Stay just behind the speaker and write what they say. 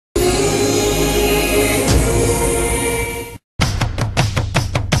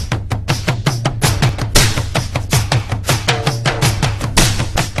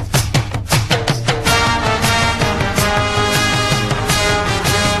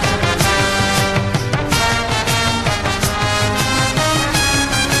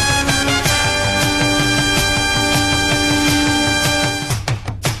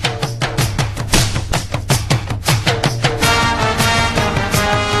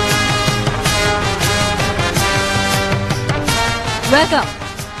Welcome.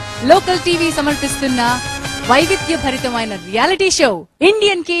 Local TV సమర్పిస్తున్న వైవిధ్యభరితమైన reality show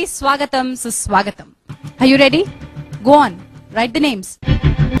Indian కి స్వాగతం సుస్వాగతం. Are you ready? Go on, right the names.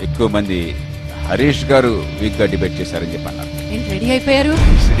 ఎక్కువ మంది హరీష్ గారు వీక్ గా డిబేట్ చేశారని చెప్పన్నారు. ఏంటి రెడీ అయిపోయారు?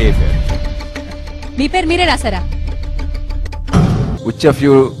 రెడీ అయిపోయారు. మీ పేరు మీరే రాసారా? Which of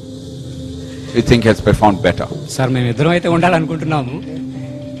you think has performed better? Sir మేము ఇద్దరం అయితే ఉండాలనుకుంటున్నాము.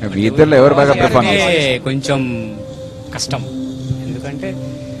 మీ ఇద్దరు ఎవరు బాగా పెర్ఫార్మ్ చేశారు? కొంచెం కష్టం, ఎందుకంటే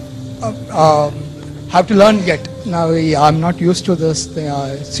have to learn yet. Now I'm not used to this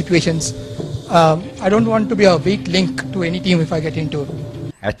situations. I don't want to be a weak link to any team if I get into.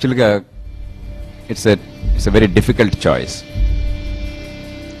 Actually, it's a very difficult choice.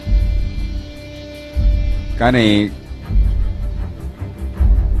 కానీ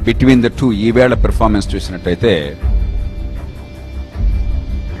between the two ఈవేళ performance చూసినట్టయితే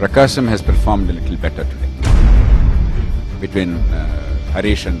Prakasham has performed a little better today between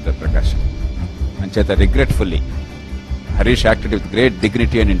Harish and Prakasham. అంచేత regretfully Harish acted with great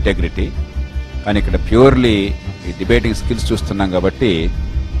dignity and integrity. కానీ ఇక్కడ purely ఈ debating skills చూస్తున్నాం కాబట్టి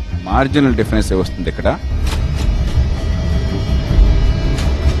marginal difference వస్తుంది ఇక్కడ.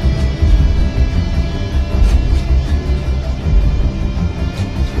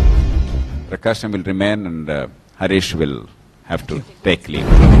 Prakasham will remain and Harish will have to take leave.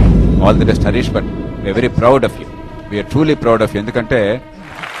 All the best, Harish, but we are very proud of you. We are truly proud of you. ఎందుకంటే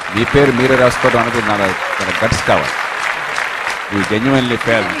మీ పేరు మీరే రాసుకోవడం అనేది మన గట్స్ కావాలి. You genuinely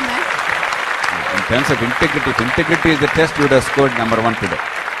failed. In terms of integrity, if integrity is the test, you would have scored number 1 today.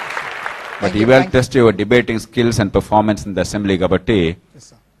 But you will test your debating skills and performance in the assembly కాబట్టి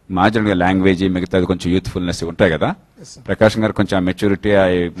మార్జినల్గా language మిగతాది కొంచెం youthfulness ఉంటాయి కదా. ప్రకాశం గారు కొంచెం maturity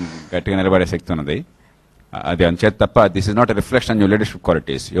గట్టిగా నిలబడే శక్తి ఉన్నది. అది అంచేత తప్ప this is not a reflection on your leadership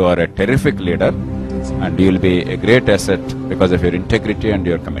qualities. You are a terrific leader and you will be a great asset because of your integrity and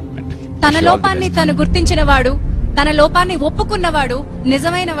your commitment. తన లోపాన్ని తను గుర్తించిన వాడు, తన లోపాన్ని ఒప్పుకున్నవాడు,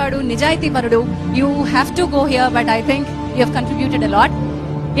 నిజమైన వాడు, నిజాయితీపరుడు. You have to go here, but I think you have contributed a lot.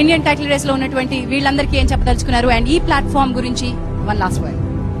 Indian title race లో ఉన్నటువంటి వీళ్ళందరికీ ఏం చెప్పదలుచుకున్నారు అండ్ ఈ ప్లాట్ఫామ్ గురించి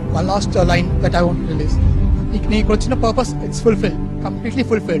one last line that I want to release. నీకు వచ్చిన purpose, it's fulfilled, completely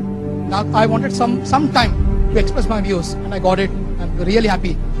fulfilled. Now I wanted some time to express my views and I got it. I'm really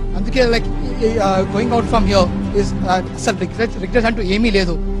happy. అందుకే like going out from here is regret అంటూ ఏమీ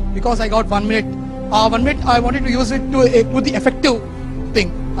లేదు because I got 1 minute. 1 minute I wanted to use it to the effective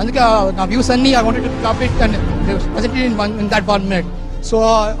thing. అందుకే నా views అన్ని I wanted to club it and present it in that 1 minute. So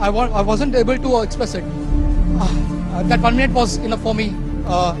I wasn't able to express it. That 1 minute was enough for me.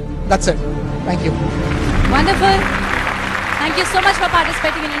 That's it. Thank you. Wonderful. Thank you so much for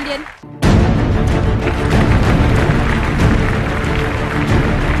participating in Indian.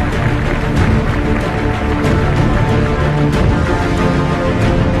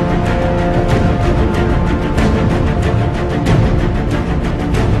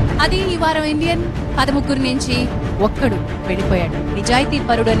 అది ఈ వారం Indian 13 నుంచి ఒక్కడు వెళ్ళిపోయాడు. నిజాయితీ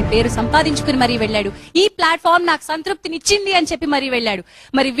పరుడు అని పేరు సంపాదించుకుని మరీ వెళ్ళాడు. ఈ ప్లాట్ఫామ్ నాకు సంతృప్తినిచ్చింది అని చెప్పి మరీ వెళ్ళాడు.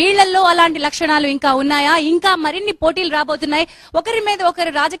 మరి వీళ్లలో అలాంటి లక్షణాలు ఇంకా ఉన్నాయా? ఇంకా మరిన్ని పోటీలు రాబోతున్నాయి. ఒకరి మీద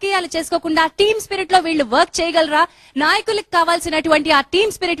ఒకరు రాజకీయాలు చేసుకోకుండా టీమ్ స్పిరిట్ లో వీళ్ళు వర్క్ చేయగలరా? నాయకులకు కావాల్సినటువంటి ఆ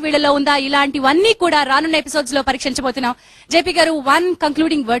టీమ్ స్పిరిట్ వీళ్ళలో ఉందా? ఇలాంటివన్నీ కూడా రానున్న ఎపిసోడ్స్ లో పరీక్షించబోతున్నాం. జేపీ గారు, 1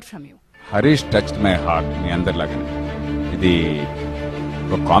 concluding word from you. Harish touched my heart. మీ అందరిలాగానే ఇది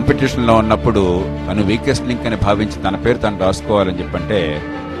ఒక కాంపిటీషన్ లో ఉన్నప్పుడు తను వీకెస్ట్ లింక్ అని భావించి తన పేరు తను రాసుకోవాలని చెప్పంటే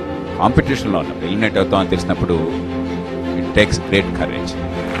కాంపిటీషన్ లో ఉన్నప్పుడు ఎలిమినేట్ అవుతాం అని తెలిసినప్పుడు it takes great courage.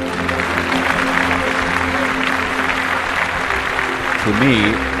 To me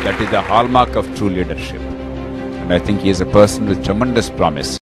that is the hall mark of true leadership and I think he is a person with tremendous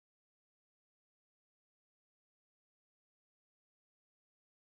promise.